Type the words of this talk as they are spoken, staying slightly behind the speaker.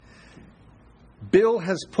Bill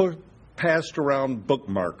has passed around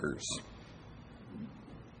bookmarkers.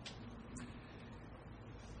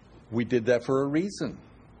 We did that for a reason.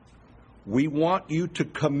 We want you to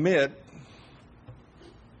commit,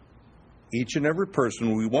 each and every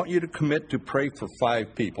person, we want you to commit to pray for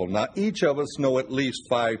 5 people. Now, each of us know at least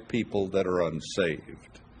 5 people that are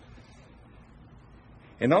unsaved.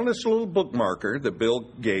 And on this little bookmarker that Bill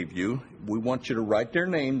gave you, we want you to write their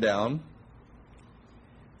name down.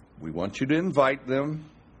 We want you to invite them,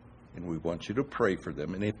 and we want you to pray for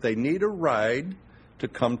them. And if they need a ride to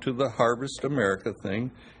come to the Harvest America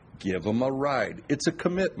thing, give them a ride. It's a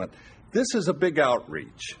commitment. This is a big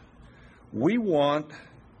outreach. We want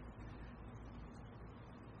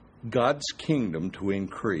God's kingdom to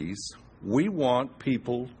increase. We want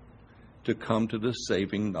people to come to the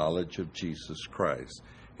saving knowledge of Jesus Christ.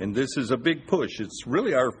 And this is a big push. It's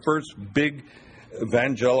really our first big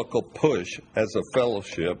evangelical push as a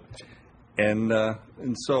fellowship. And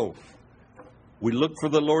so we look for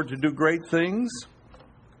the Lord to do great things,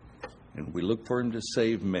 and we look for Him to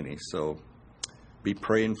save many. So be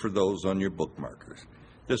praying for those on your bookmarkers.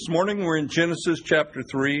 This morning we're in Genesis chapter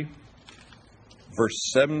 3,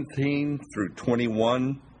 verse 17 through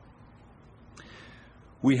 21.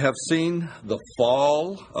 We have seen the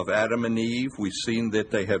fall of Adam and Eve. We've seen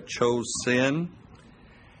that they have chose sin.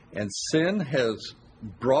 And sin has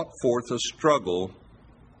brought forth a struggle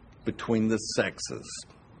between the sexes.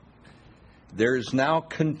 There is now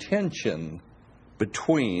contention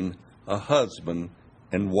between a husband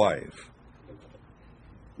and wife.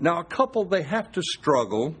 Now, a couple, they have to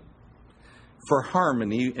struggle for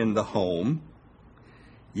harmony in the home.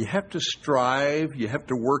 You have to strive, you have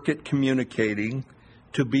to work at communicating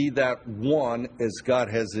to be that one as God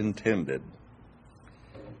has intended.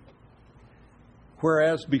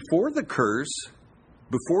 Whereas before the curse,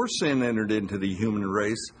 before sin entered into the human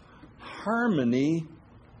race, harmony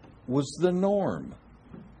was the norm.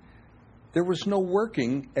 There was no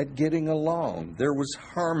working at getting along. There was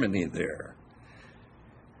harmony there.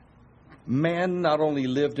 Man not only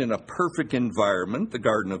lived in a perfect environment, the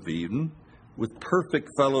Garden of Eden, with perfect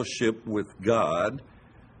fellowship with God,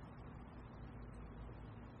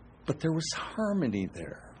 but there was harmony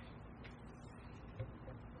there.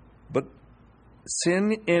 But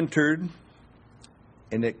sin entered,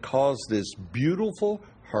 and it caused this beautiful,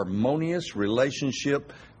 harmonious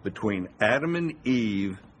relationship between Adam and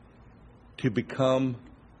Eve to become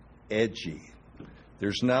edgy.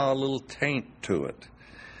 There's now a little taint to it.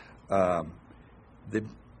 The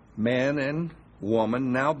man and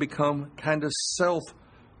woman now become kind of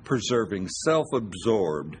self-preserving,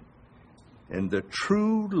 self-absorbed. And the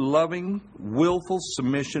true, loving, willful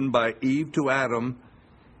submission by Eve to Adam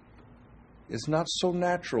is not so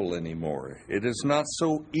natural anymore. It is not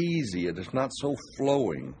so easy. It is not so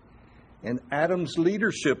flowing. And Adam's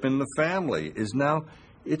leadership in the family is now,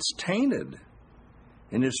 it's tainted.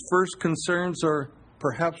 And his first concerns are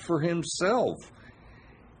perhaps for himself.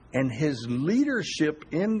 And his leadership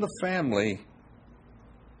in the family,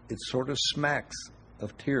 it sort of smacks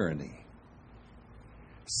of tyranny.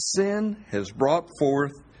 Sin has brought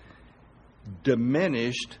forth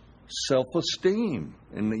diminished self-esteem.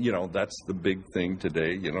 And, that's the big thing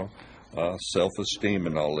today, self-esteem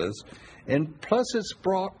and all this. And plus it's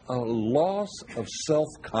brought a loss of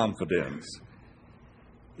self-confidence.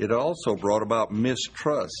 It also brought about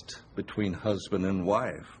mistrust between husband and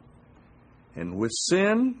wife. And with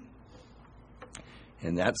sin,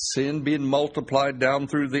 and that sin being multiplied down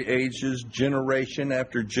through the ages, generation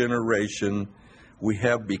after generation, we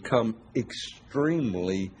have become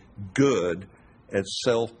extremely good at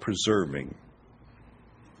self-preserving.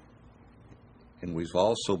 And we've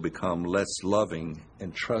also become less loving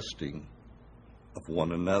and trusting of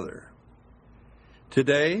one another.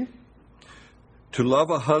 Today, to love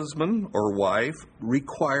a husband or wife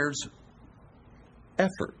requires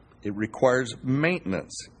effort. It requires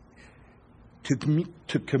maintenance.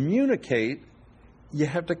 To communicate, you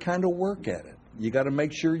have to kind of work at it. You got to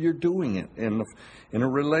make sure you're doing it in a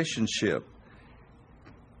relationship.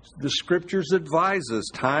 The Scriptures advise us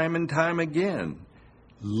time and time again,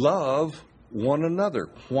 love one another.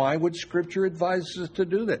 Why would Scripture advise us to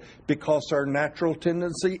do that? Because our natural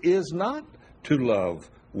tendency is not to love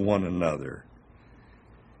one another.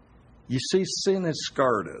 You see, sin has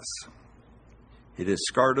scarred us. It has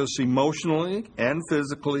scarred us emotionally and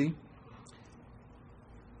physically.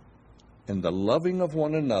 And the loving of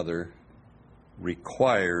one another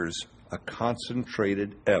requires a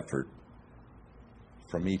concentrated effort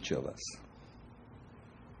from each of us.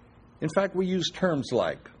 In fact, we use terms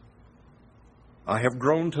like, I have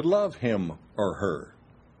grown to love him or her.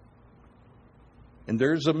 And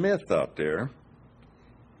there's a myth out there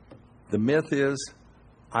The myth is,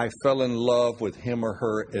 I fell in love with him or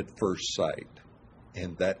her at first sight.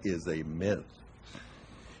 And that is a myth.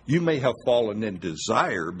 You may have fallen in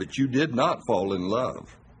desire, but you did not fall in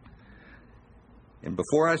love. And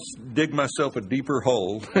before I dig myself a deeper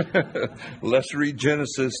hole, let's read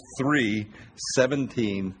Genesis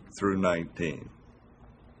 3:17 through 19.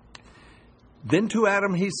 Then to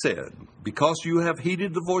Adam he said, because you have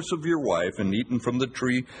heeded the voice of your wife and eaten from the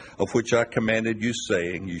tree of which I commanded you,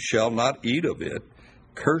 saying, you shall not eat of it,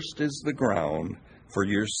 cursed is the ground for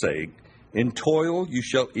your sake. In toil you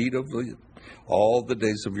shall eat of it all the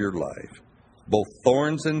days of your life. Both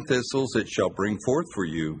thorns and thistles it shall bring forth for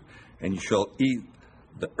you, and you shall eat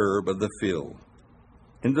the herb of the field.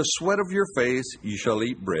 In the sweat of your face you shall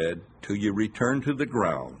eat bread till you return to the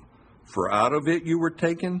ground. For out of it you were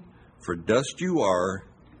taken, for dust you are,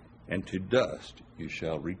 and to dust you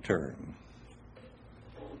shall return.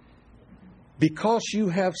 Because you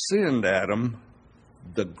have sinned, Adam,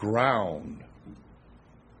 the ground,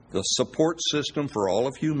 the support system for all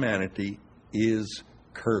of humanity, is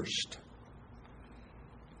cursed.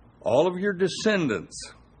 All of your descendants,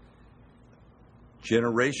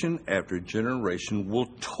 generation after generation, will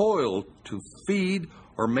toil to feed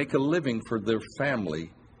or make a living for their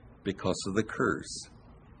family because of the curse.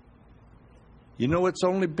 You know, it's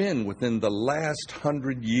only been within the last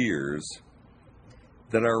 100 years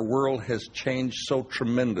that our world has changed so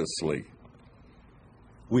tremendously.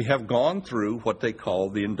 We have gone through what they call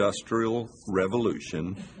the Industrial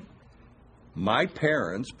Revolution. My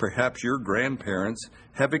parents, perhaps your grandparents,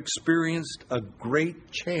 have experienced a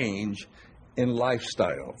great change in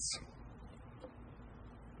lifestyles.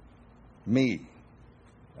 Me,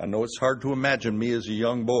 I know it's hard to imagine me as a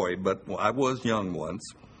young boy, but I was young once.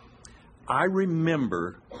 I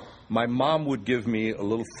remember my mom would give me a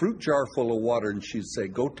little fruit jar full of water, and she'd say,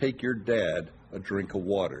 go take your dad a drink of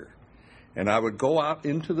water. And I would go out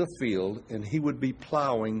into the field, and he would be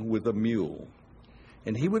plowing with a mule.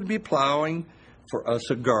 And he would be plowing for us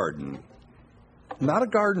a garden. Not a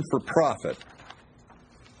garden for profit,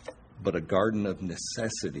 but a garden of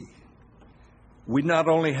necessity. We not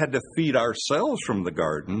only had to feed ourselves from the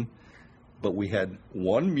garden, but we had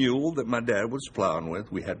one mule that my dad was plowing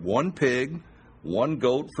with. We had one pig, one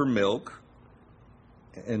goat for milk,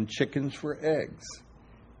 and chickens for eggs.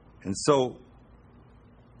 And so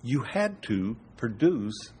you had to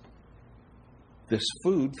produce this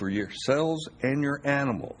food for yourselves and your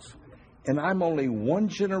animals. And I'm only one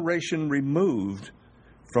generation removed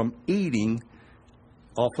from eating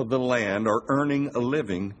off of the land or earning a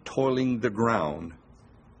living, toiling the ground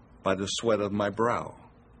by the sweat of my brow.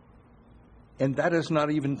 And that is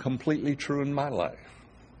not even completely true in my life.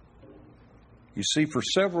 You see, for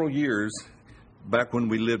several years, back when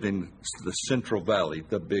we lived in the Central Valley,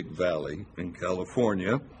 the Big Valley in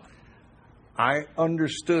California, I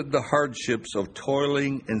understood the hardships of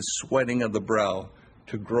toiling and sweating of the brow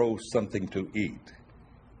to grow something to eat.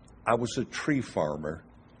 I was a tree farmer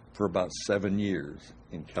for about 7 years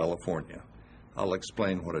in California. I'll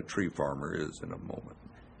explain what a tree farmer is in a moment.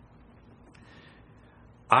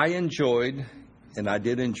 I enjoyed, and I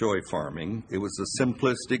did enjoy farming. It was a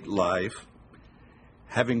simplistic life.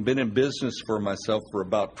 Having been in business for myself for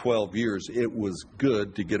about 12 years, it was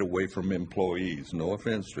good to get away from employees. No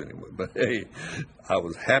offense to anyone, but hey, I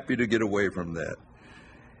was happy to get away from that.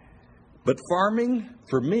 But farming,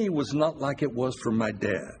 for me, was not like it was for my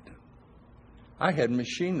dad. I had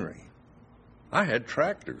machinery. I had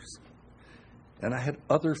tractors. And I had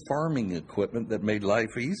other farming equipment that made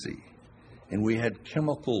life easy. And we had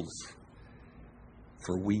chemicals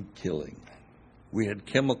for weed killing. We had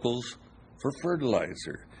chemicals for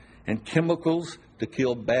fertilizer and chemicals to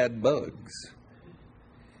kill bad bugs.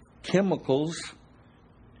 Chemicals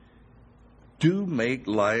do make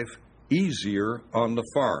life easier on the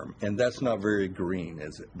farm. And that's not very green,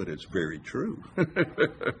 is it? But it's very true.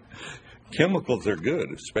 Chemicals are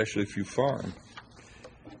good, especially if you farm.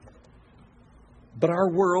 But our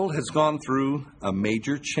world has gone through a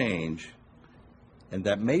major change. And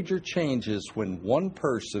that major change is when one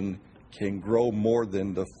person can grow more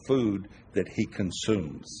than the food that he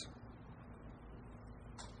consumes.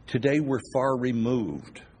 Today we're far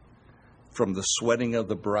removed from the sweating of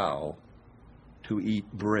the brow to eat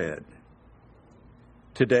bread.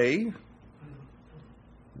 Today,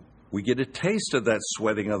 we get a taste of that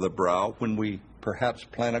sweating of the brow when we perhaps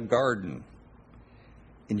plant a garden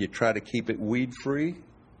and you try to keep it weed-free,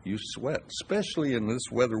 you sweat, especially in this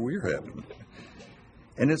weather we're having.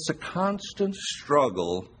 And it's a constant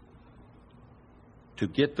struggle to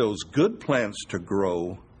get those good plants to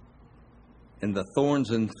grow and the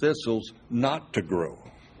thorns and thistles not to grow.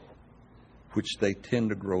 which they tend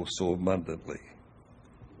to grow so abundantly.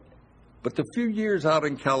 But the few years out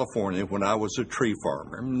in California when I was a tree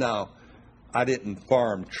farmer, now I didn't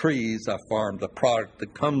farm trees, I farmed the product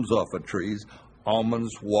that comes off of trees,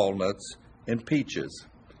 almonds, walnuts, and peaches.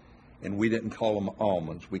 And we didn't call them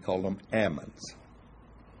almonds, we called them almonds.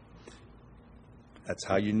 That's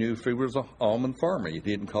how you knew if he was an almond farmer. You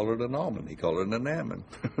didn't call it an almond, he called it an almond.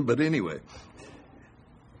 But anyway,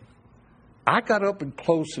 I got up and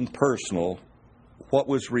close and personal what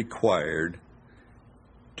was required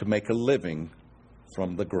to make a living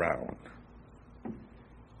from the ground.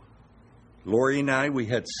 Lori and I, we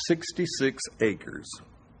had 66 acres,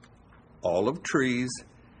 all of trees.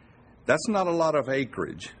 That's not a lot of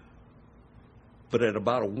acreage, but at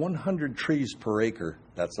about 100 trees per acre,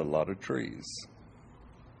 that's a lot of trees.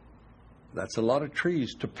 That's a lot of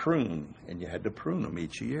trees to prune, and you had to prune them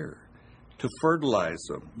each year. To fertilize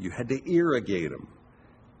them, you had to irrigate them,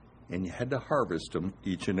 and you had to harvest them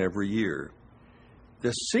each and every year.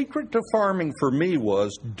 The secret to farming for me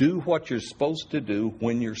was do what you're supposed to do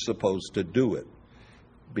when you're supposed to do it.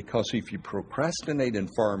 Because if you procrastinate in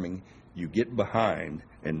farming, you get behind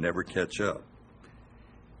and never catch up.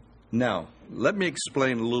 Now, let me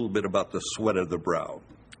explain a little bit about the sweat of the brow.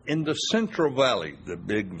 In the Central Valley, the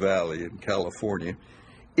big valley in California,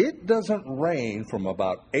 it doesn't rain from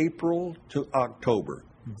about April to October.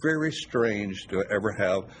 Very strange to ever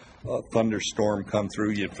have a thunderstorm come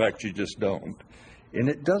through you. In fact, you just don't. And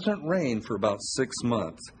it doesn't rain for about 6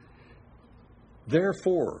 months.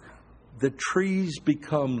 Therefore, the trees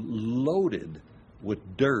become loaded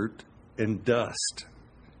with dirt and dust.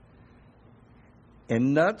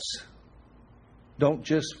 And nuts don't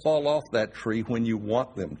just fall off that tree when you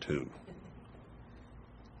want them to.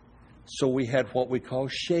 So we had what we call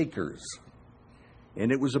shakers.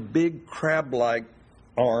 And it was a big crab-like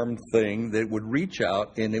arm thing that would reach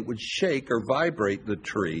out and it would shake or vibrate the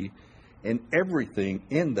tree, and everything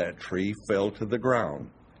in that tree fell to the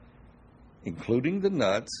ground, including the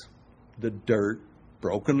nuts, the dirt,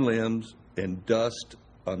 broken limbs, and dust.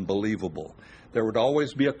 Unbelievable. There would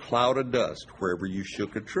always be a cloud of dust wherever you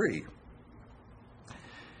shook a tree.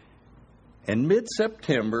 And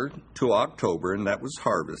mid-September to October, and that was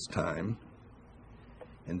harvest time,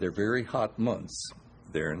 and they're very hot months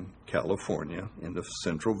there in California, in the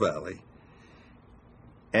Central Valley.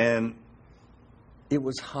 And it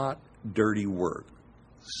was hot, dirty work.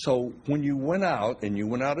 So when you went out, and you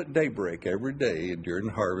went out at daybreak every day during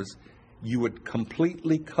harvest, you would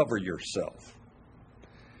completely cover yourself.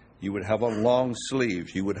 You would have on long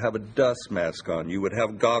sleeves, you would have a dust mask on, you would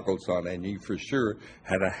have goggles on, and you for sure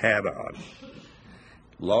had a hat on.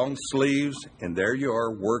 Long sleeves, and there you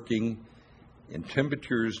are working in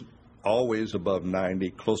temperatures always above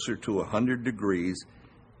 90, closer to 100 degrees,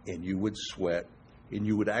 and you would sweat, and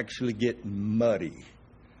you would actually get muddy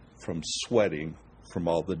from sweating from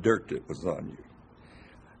all the dirt that was on you.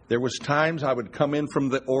 There was times I would come in from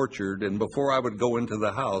the orchard, and before I would go into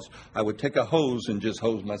the house, I would take a hose and just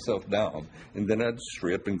hose myself down, and then I'd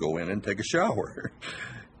strip and go in and take a shower.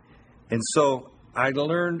 And so I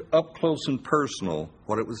learned up close and personal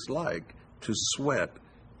what it was like to sweat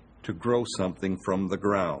to grow something from the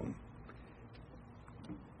ground.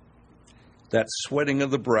 That sweating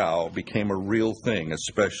of the brow became a real thing,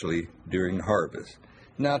 especially during harvest.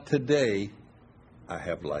 Now today, I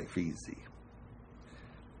have life easy.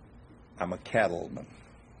 I'm a cattleman.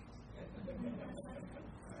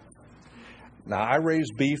 Now, I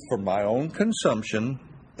raise beef for my own consumption,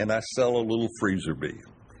 and I sell a little freezer beef.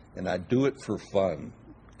 And I do it for fun,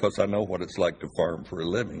 because I know what it's like to farm for a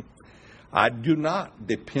living. I do not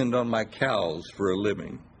depend on my cows for a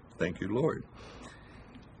living. Thank you, Lord.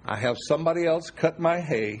 I have somebody else cut my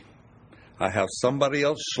hay. I have somebody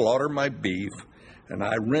else slaughter my beef. And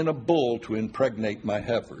I rent a bull to impregnate my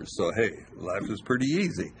heifers. So, hey, life is pretty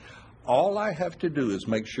easy. All I have to do is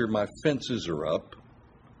make sure my fences are up,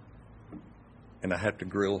 and I have to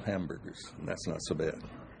grill hamburgers, and that's not so bad.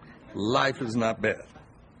 Life is not bad.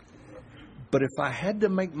 But if I had to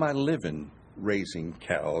make my living raising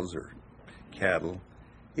cows or cattle,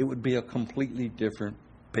 it would be a completely different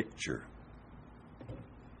picture.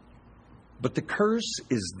 But the curse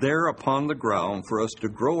is there upon the ground for us to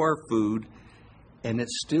grow our food, and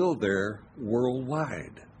it's still there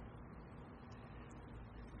worldwide.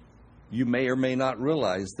 You may or may not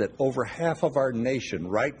realize that over half of our nation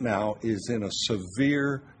right now is in a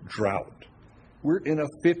severe drought. We're in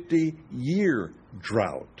a 50-year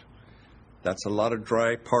drought. That's a lot of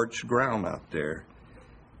dry, parched ground out there.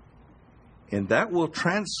 And that will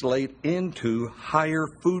translate into higher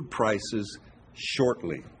food prices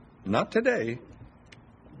shortly. Not today,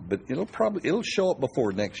 But it'll show up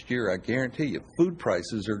before next year, I guarantee you. Food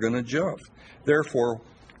prices are going to jump. Therefore,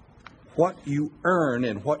 what you earn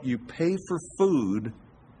and what you pay for food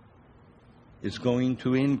is going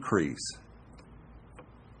to increase.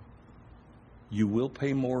 You will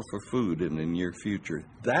pay more for food in the near future.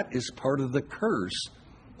 That is part of the curse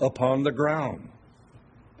upon the ground.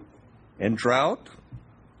 And drought,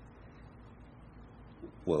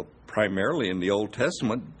 well, primarily in the Old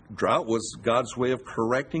Testament, drought was God's way of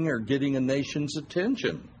correcting or getting a nation's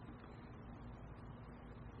attention.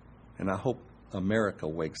 And I hope America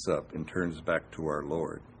wakes up and turns back to our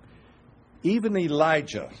Lord. Even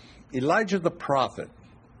Elijah the prophet,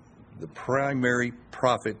 the primary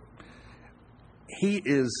prophet, he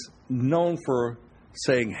is known for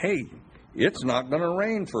saying, hey, it's not going to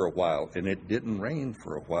rain for a while. And it didn't rain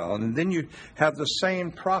for a while. And then you have the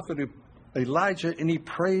same prophet, Elijah, and he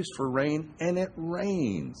prays for rain, and it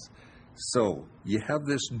rains. So you have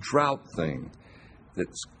this drought thing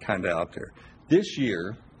that's kind of out there. This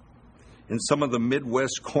year, in some of the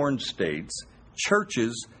Midwest corn states,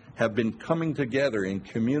 churches have been coming together in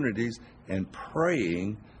communities and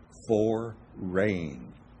praying for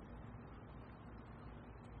rain.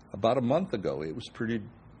 About a month ago, it was pretty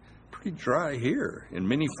dry here, and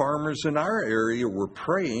many farmers in our area were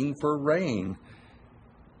praying for rain,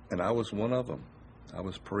 and I was one of them. I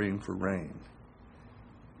was praying for rain.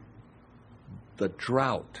 The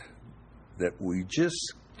drought that we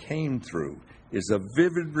just came through is a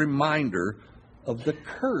vivid reminder of the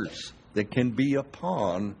curse that can be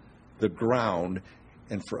upon the ground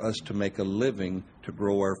and for us to make a living to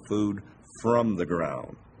grow our food from the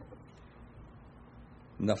ground.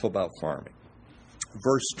 Enough about farming.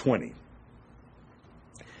 Verse 20.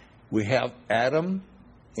 We have Adam,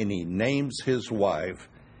 and he names his wife,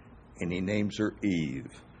 and he names her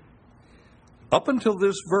Eve. Up until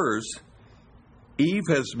this verse, Eve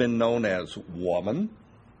has been known as woman,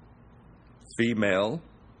 female,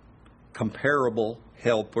 comparable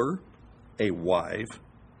helper, a wife.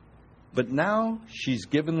 But now she's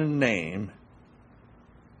given a name,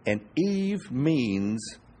 and Eve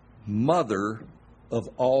means mother of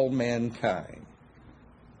all mankind.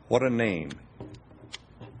 What a name.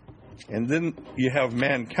 And then you have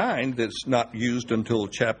mankind that's not used until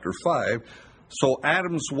chapter 5. So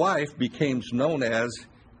Adam's wife became known as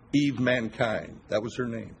Eve Mankind. That was her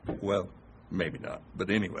name. Well, maybe not, but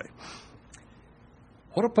anyway.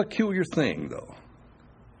 What a peculiar thing, though.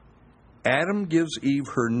 Adam gives Eve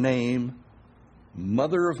her name,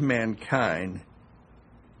 mother of mankind,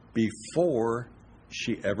 before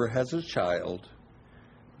she ever has a child,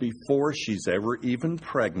 before she's ever even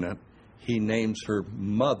pregnant. He names her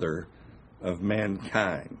mother of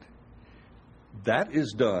mankind. That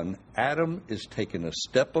is done. Adam is taking a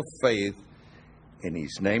step of faith, and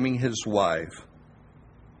he's naming his wife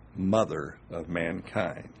mother of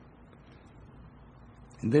mankind.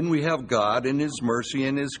 And then we have God in his mercy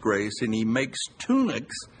and his grace, and he makes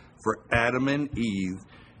tunics for Adam and Eve.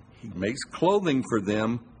 He makes clothing for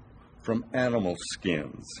them from animal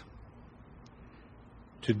skins.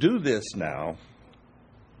 To do this now,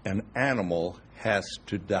 an animal has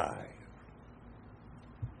to die.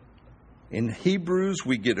 In Hebrews,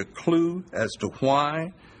 we get a clue as to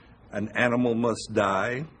why an animal must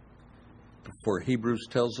die. For Hebrews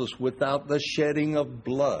tells us, without the shedding of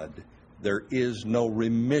blood, there is no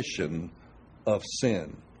remission of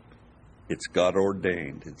sin. It's God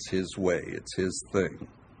ordained. It's his way. It's his thing.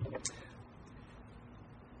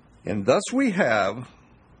 And thus we have,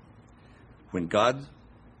 when God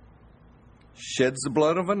sheds the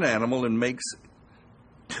blood of an animal and makes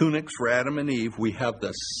tunics for Adam and Eve, we have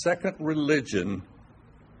the second religion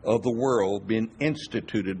of the world being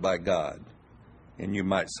instituted by God. And you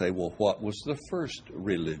might say, well, what was the first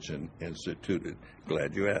religion instituted?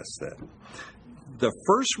 Glad you asked that. The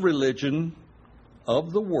first religion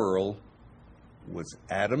of the world was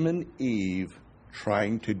Adam and Eve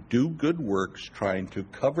trying to do good works, trying to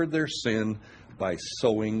cover their sin by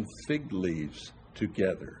sewing fig leaves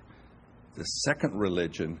together. The second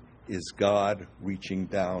religion is God reaching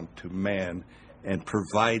down to man and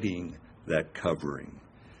providing that covering.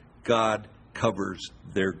 God covers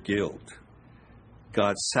their guilt.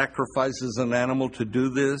 God sacrifices an animal to do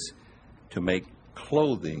this, to make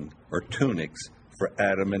clothing or tunics for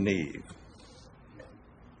Adam and Eve.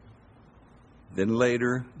 Then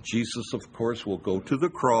later, Jesus, of course, will go to the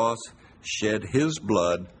cross, shed his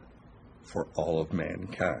blood for all of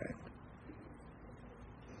mankind.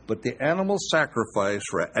 But the animal sacrifice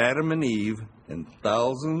for Adam and Eve, and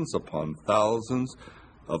thousands upon thousands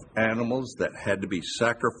of animals that had to be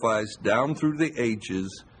sacrificed down through the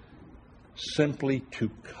ages, simply to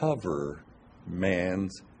cover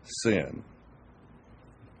man's sin.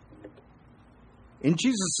 In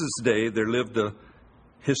Jesus' day, there lived a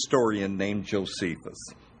historian named Josephus.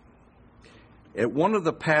 At one of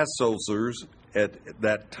the Passovers at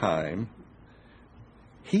that time,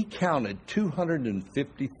 he counted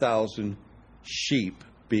 250,000 sheep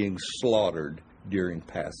being slaughtered during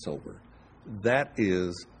Passover. That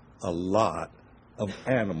is a lot of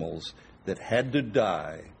animals that had to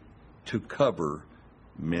die to cover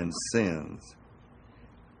men's sins.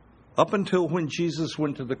 Up until when Jesus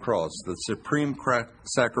went to the cross, the supreme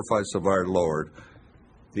sacrifice of our Lord,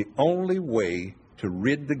 the only way to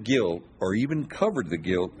rid the guilt or even cover the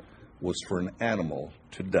guilt was for an animal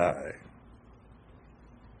to die.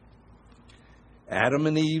 Adam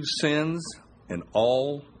and Eve's sins and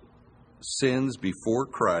all sins before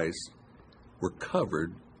Christ were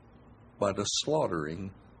covered by the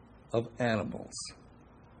slaughtering of animals.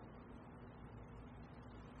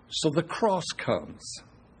 So the cross comes.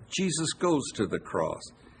 Jesus goes to the cross.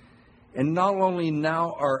 And not only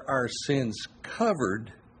now are our sins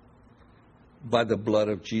covered by the blood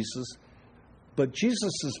of Jesus, but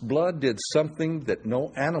Jesus' blood did something that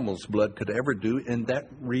no animal's blood could ever do, and that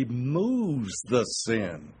removes the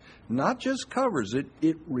sin. Not just covers it,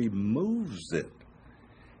 it removes it.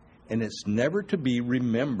 And it's never to be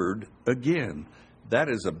remembered again. That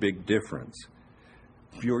is a big difference.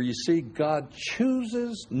 For you see, God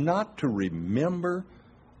chooses not to remember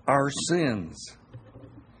our sins.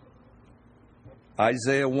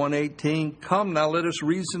 Isaiah 1:18, "Come now, let us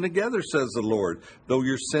reason together, says the Lord. Though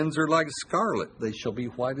your sins are like scarlet, they shall be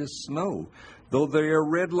white as snow. Though they are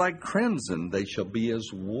red like crimson, they shall be as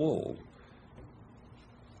wool."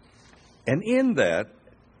 And in that,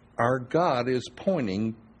 our God is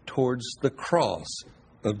pointing towards the cross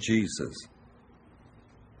of Jesus.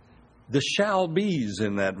 The shall be's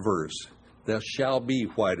in that verse, "Thou shall be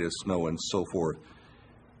white as snow," and so forth,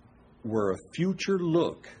 were a future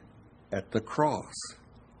look at the cross.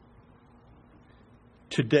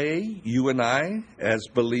 Today, you and I, as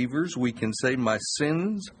believers, we can say, my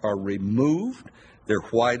sins are removed, they're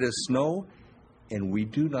white as snow, and we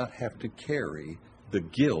do not have to carry the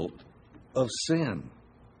guilt of sin.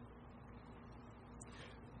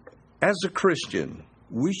 As a Christian,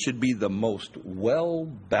 we should be the most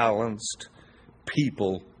well-balanced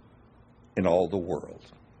people in all the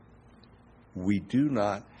world. We do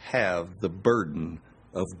not have the burden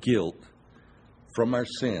of guilt from our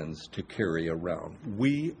sins to carry around.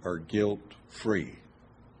 We are guilt-free.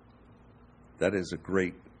 That is a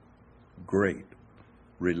great, great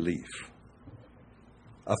relief.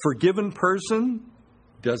 A forgiven person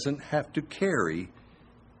doesn't have to carry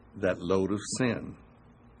that load of sin.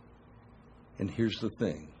 And here's the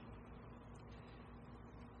thing.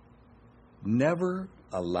 Never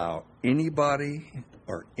allow anybody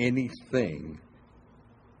or anything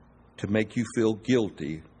to make you feel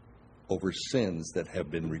guilty over sins that have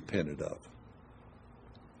been repented of.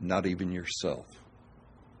 Not even yourself.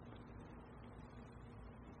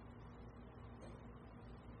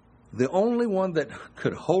 The only one that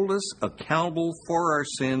could hold us accountable for our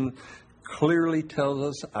sin clearly tells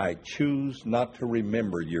us, "I choose not to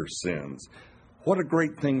remember your sins." What a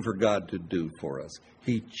great thing for God to do for us.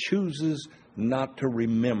 He chooses not to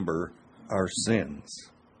remember our sins.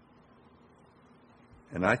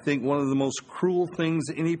 And I think one of the most cruel things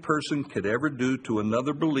any person could ever do to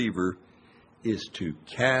another believer is to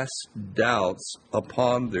cast doubts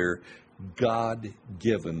upon their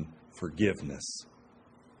God-given forgiveness.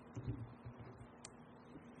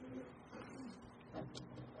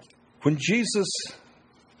 When Jesus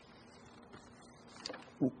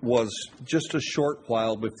was just a short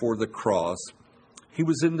while before the cross, he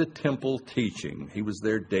was in the temple teaching. He was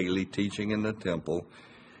there daily teaching in the temple.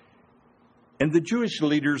 And the Jewish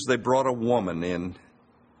leaders, they brought a woman in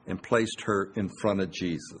and placed her in front of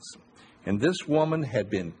Jesus. And this woman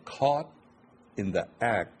had been caught in the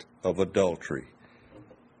act of adultery.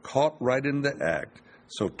 Caught right in the act.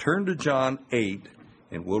 So turn to John 8,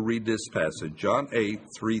 and we'll read this passage. John 8,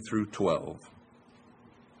 3 through 12.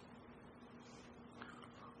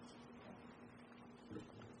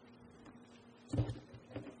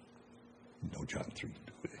 No, John 3.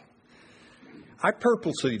 I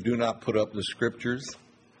purposely do not put up the scriptures.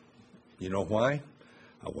 You know why?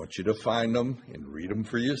 I want you to find them and read them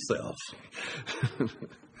for yourself.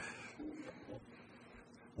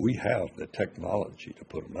 We have the technology to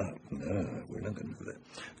put them up. No, we're not going to do that.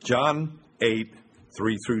 John 8,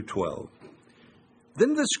 3 through 12.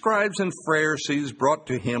 Then the scribes and Pharisees brought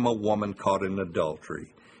to him a woman caught in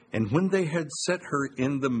adultery. And when they had set her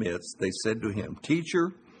in the midst, they said to him,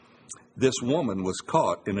 "Teacher, this woman was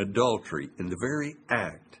caught in adultery in the very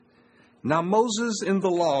act. Now Moses in the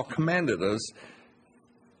law commanded us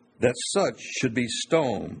that such should be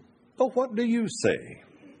stoned. But what do you say?"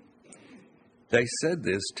 They said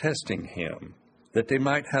this, testing him, that they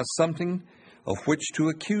might have something of which to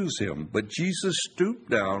accuse him. But Jesus stooped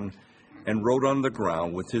down and wrote on the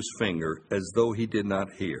ground with his finger, as though he did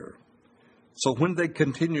not hear. So when they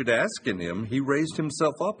continued asking him, he raised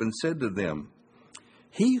himself up and said to them,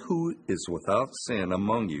 "He who is without sin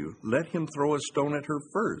among you, let him throw a stone at her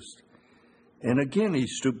first." And again he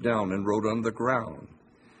stooped down and wrote on the ground.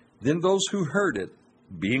 Then those who heard it,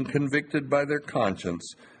 being convicted by their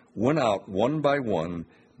conscience, went out one by one,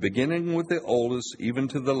 beginning with the oldest even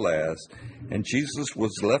to the last, and Jesus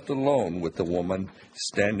was left alone with the woman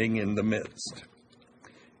standing in the midst.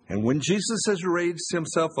 And when Jesus had raised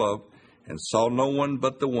himself up and saw no one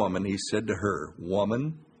but the woman, he said to her,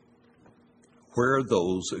 "Woman, where are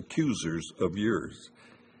those accusers of yours?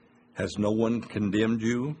 Has no one condemned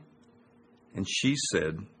you?" And she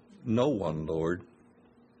said, "No one, Lord."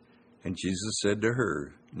 And Jesus said to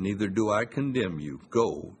her, "Neither do I condemn you.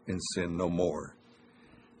 Go and sin no more."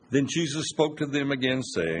 Then Jesus spoke to them again,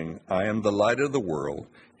 saying, "I am the light of the world.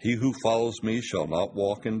 He who follows me shall not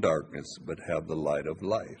walk in darkness, but have the light of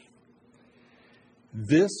life."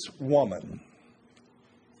 This woman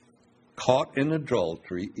caught in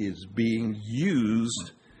adultery is being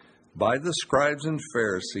used by the scribes and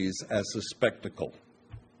Pharisees as a spectacle.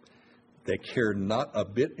 They care not a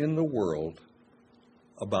bit in the world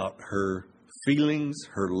about her feelings,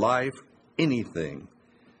 her life, anything.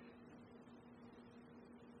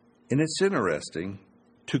 And it's interesting,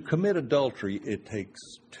 to commit adultery, it takes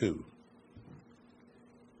two.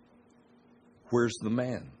 Where's the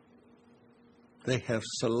man? They have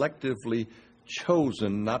selectively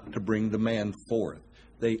chosen not to bring the man forth.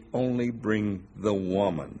 They only bring the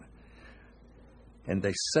woman. And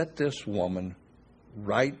they set this woman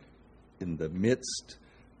right in the midst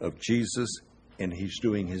of Jesus, and he's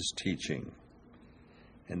doing his teaching.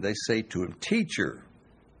 And they say to him, "Teacher,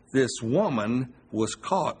 this woman was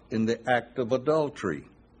caught in the act of adultery."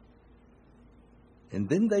 And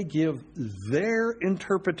then they give their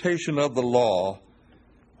interpretation of the law,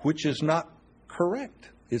 which is not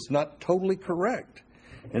correct. It's not totally correct.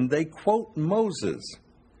 And they quote Moses.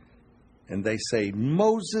 And they say,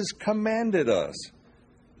 "Moses commanded us."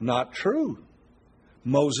 Not true.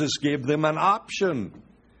 Moses gave them an option.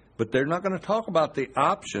 But they're not going to talk about the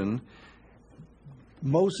option.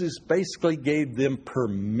 Moses basically gave them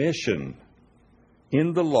permission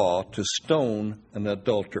in the law to stone an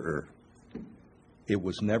adulterer. It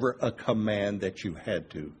was never a command that you had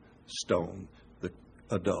to stone the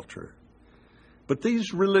adulterer. But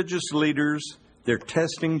these religious leaders, they're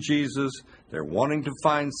testing Jesus. They're wanting to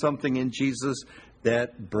find something in Jesus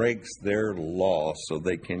that breaks their law so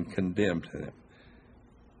they can condemn him.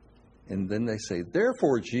 And then they say,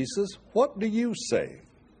 "Therefore, Jesus, what do you say?"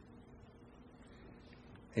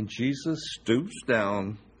 And Jesus stoops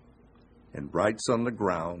down and writes on the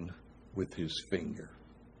ground with his finger.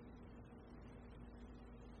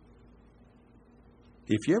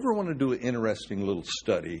 If you ever want to do an interesting little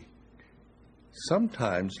study,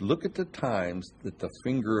 sometimes look at the times that the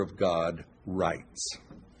finger of God writes.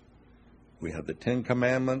 We have the Ten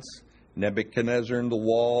Commandments, Nebuchadnezzar in the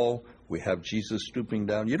wall. We have Jesus stooping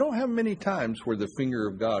down. You don't have many times where the finger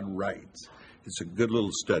of God writes. It's a good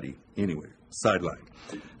little study. Anyway, sideline.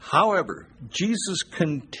 However, Jesus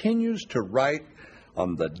continues to write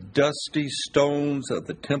on the dusty stones of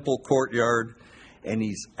the temple courtyard, and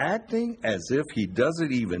he's acting as if he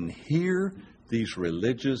doesn't even hear these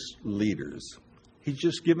religious leaders. He's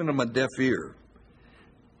just giving them a deaf ear.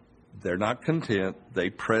 They're not content. They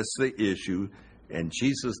press the issue, and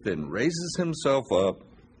Jesus then raises himself up,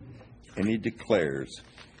 and he declares,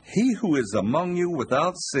 "He who is among you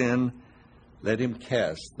without sin, let him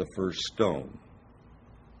cast the first stone."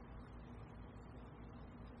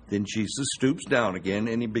 Then Jesus stoops down again,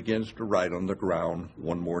 and he begins to write on the ground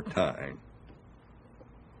one more time.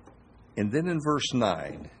 And then in verse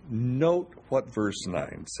 9, note what verse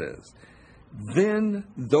 9 says. Then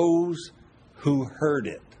those who heard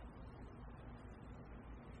it.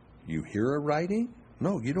 You hear a writing?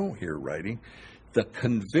 No, you don't hear writing. The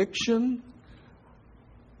conviction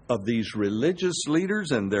of these religious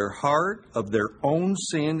leaders and their heart of their own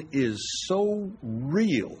sin is so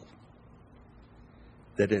real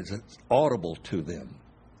that it's audible to them.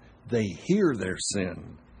 They hear their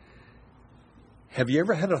sin. Have you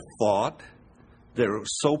ever had a thought that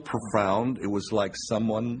was so profound it was like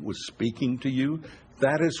someone was speaking to you?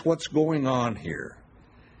 That is what's going on here.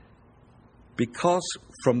 Because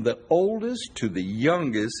from the oldest to the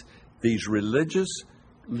youngest, these religious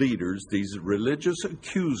leaders, these religious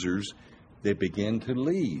accusers, they begin to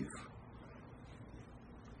leave.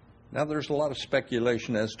 Now, there's a lot of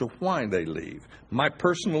speculation as to why they leave. My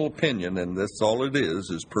personal opinion, and that's all it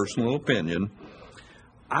is personal opinion,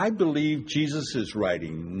 I believe Jesus is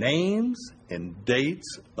writing names and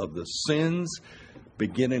dates of the sins,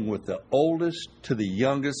 beginning with the oldest to the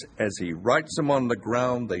youngest. As he writes them on the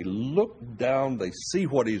ground, they look down, they see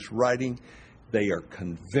what he's writing, they are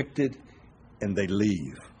convicted, and they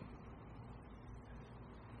leave.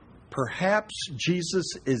 Perhaps Jesus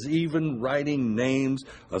is even writing names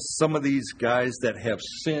of some of these guys that have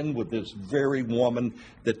sinned with this very woman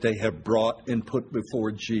that they have brought and put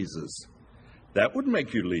before Jesus. That would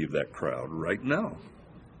make you leave that crowd right now.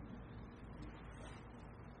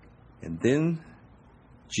 And then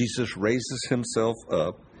Jesus raises himself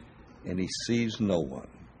up and he sees no one.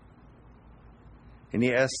 And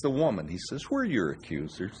he asks the woman, he says, "Where are your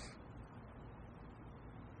accusers?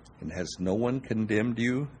 And has no one condemned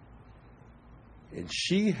you?" And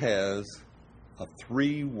she has a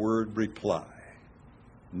 3-word reply.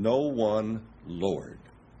 "No one, Lord."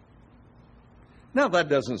 Now, that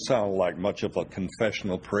doesn't sound like much of a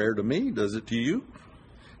confessional prayer to me, does it to you?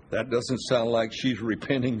 That doesn't sound like she's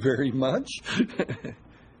repenting very much.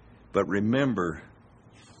 But remember,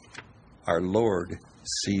 our Lord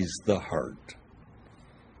sees the heart.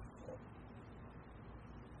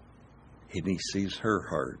 And he sees her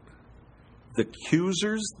heart. The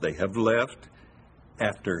accusers, they have left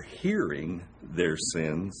after hearing their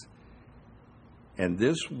sins. And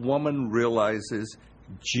this woman realizes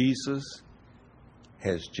Jesus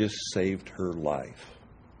has just saved her life.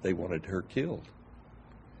 They wanted her killed.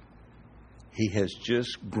 He has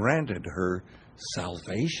just granted her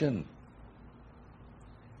salvation.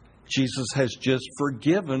 Jesus has just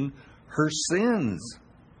forgiven her sins.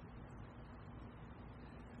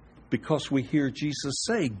 Because we hear Jesus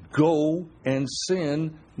say, "Go and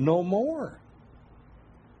sin no more."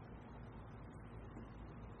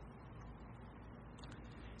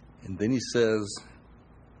 And then he says,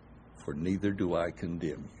 "For neither do I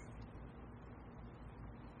condemn you."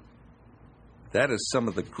 That is some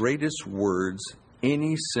of the greatest words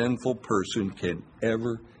any sinful person can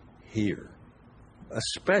ever hear,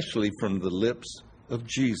 especially from the lips of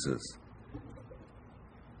Jesus.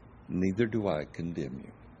 "Neither do I condemn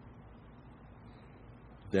you.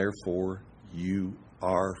 Therefore, you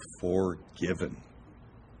are forgiven."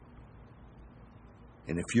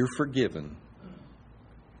 And if you're forgiven,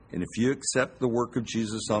 and if you accept the work of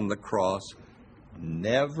Jesus on the cross,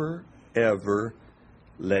 never, ever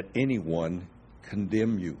let anyone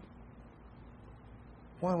condemn you.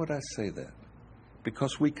 Why would I say that?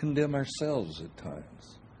 Because we condemn ourselves at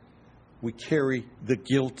times. We carry the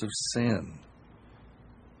guilt of sin.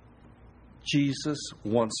 Jesus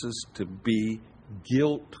wants us to be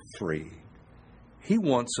guilt-free. He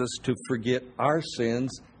wants us to forget our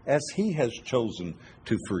sins as he has chosen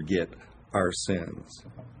to forget our sins.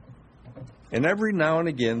 And every now and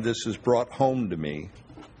again, this is brought home to me.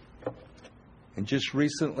 And just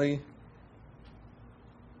recently,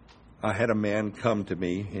 I had a man come to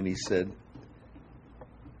me and he said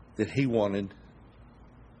that he wanted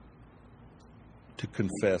to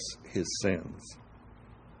confess his sins.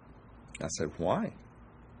 I said, "Why?"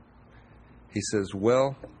 He says,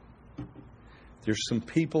 "Well, there's some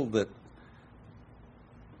people that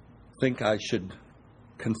think I should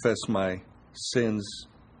confess my sins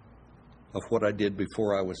of what I did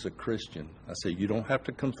before I was a Christian." I said, "You don't have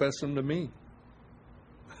to confess them to me."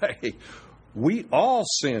 Hey, we all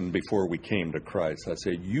sinned before we came to Christ. I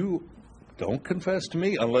said, "You don't confess to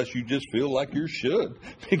me unless you just feel like you should,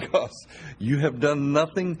 because you have done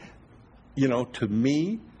nothing, to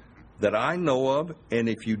me that I know of. And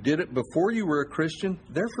if you did it before you were a Christian,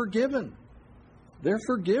 they're forgiven. They're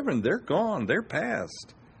forgiven. They're gone. They're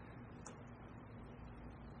past."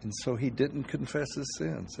 And so he didn't confess his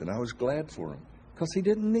sins. And I was glad for him, because he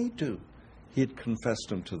didn't need to. He had confessed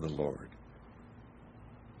them to the Lord.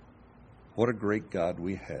 What a great God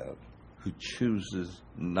we have, who chooses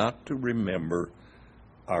not to remember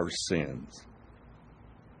our sins.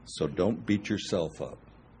 So don't beat yourself up.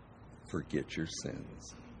 Forget your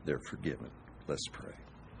sins. They're forgiven. Let's pray.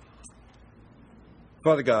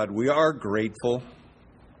 Father God, we are grateful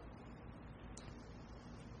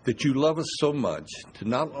that you love us so much to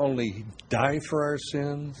not only die for our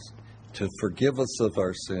sins, to forgive us of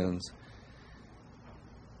our sins,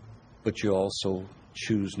 but you also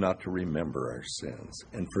choose not to remember our sins.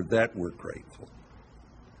 And for that, we're grateful.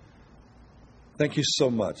 Thank you so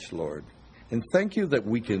much, Lord. And thank you that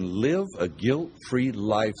we can live a guilt-free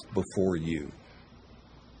life before you.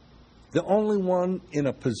 The only one in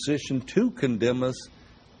a position to condemn us,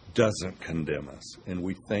 doesn't condemn us. And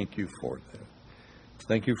we thank you for that.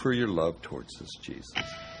 Thank you for your love towards us, Jesus.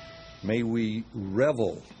 May we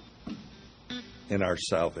revel in our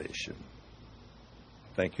salvation.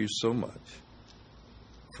 Thank you so much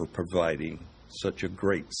for providing such a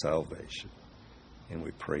great salvation. And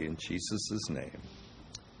we pray in Jesus' name.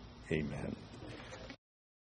 Amen.